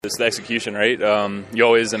It's the execution, right? You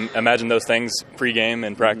always imagine those things pre-game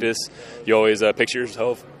and practice. You always picture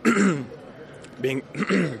yourself being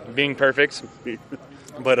being perfect.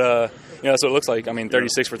 But that's what it looks like. I mean,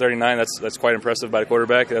 36 for 39. That's quite impressive by the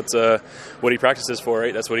quarterback. That's what he practices for,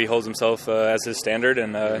 right? That's what he holds himself as his standard,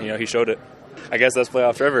 and he showed it. I guess that's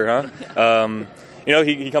playoff Trevor, huh?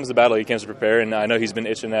 He comes to battle. He comes to prepare, and I know he's been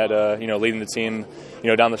itching at leading the team,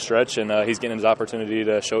 down the stretch, and he's getting his opportunity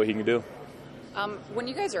to show what he can do. When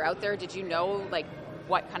you guys are out there, did you know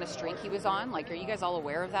what kind of streak he was on? Are you guys all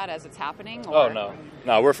aware of that as it's happening? Or? Oh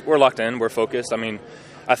no, we're locked in. We're focused. I mean,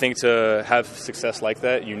 I think to have success like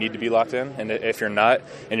that, you need to be locked in, and if you're not,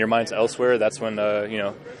 and your mind's elsewhere, that's when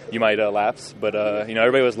you might lapse. But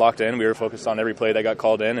everybody was locked in. We were focused on every play that got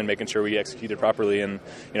called in and making sure we executed properly, and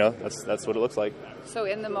that's what it looks like. So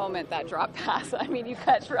in the moment, that drop pass, I mean, you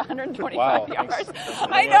catch for 125 wow. yards.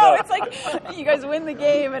 I know, it's like you guys win the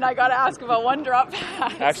game, and I got to ask about one drop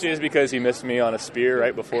pass. Actually, it's because he missed me on a spear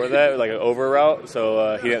right before that, like an over route,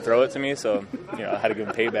 so he didn't throw it to me, so I had to give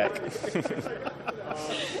him payback.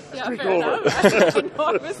 Yeah, fair enough.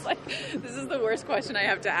 I was like, this is the worst question I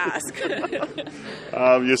have to ask.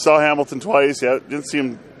 You saw Hamilton twice. Yeah, it didn't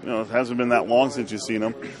seem, it hasn't been that long since you've seen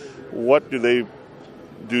them. What do they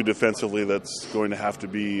do defensively that's going to have to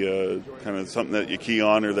be kind of something that you key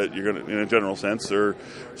on, or that you're going to, in a general sense, or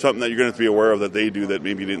something that you're going to have to be aware of that they do that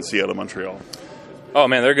maybe you didn't see out of Montreal? Oh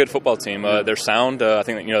man, they're a good football team. They're sound. I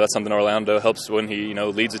think that's something Orlando helps when he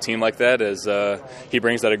leads a team like that. Is he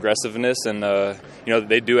brings that aggressiveness, and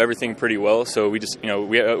they do everything pretty well. So we just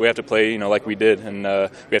we have to play like we did, and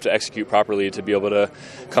we have to execute properly to be able to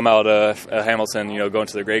come out Hamilton going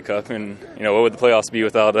to the Grey Cup. And what would the playoffs be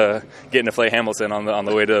without getting to play Hamilton on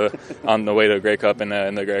the way to Grey Cup and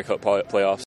in the Grey Cup playoffs?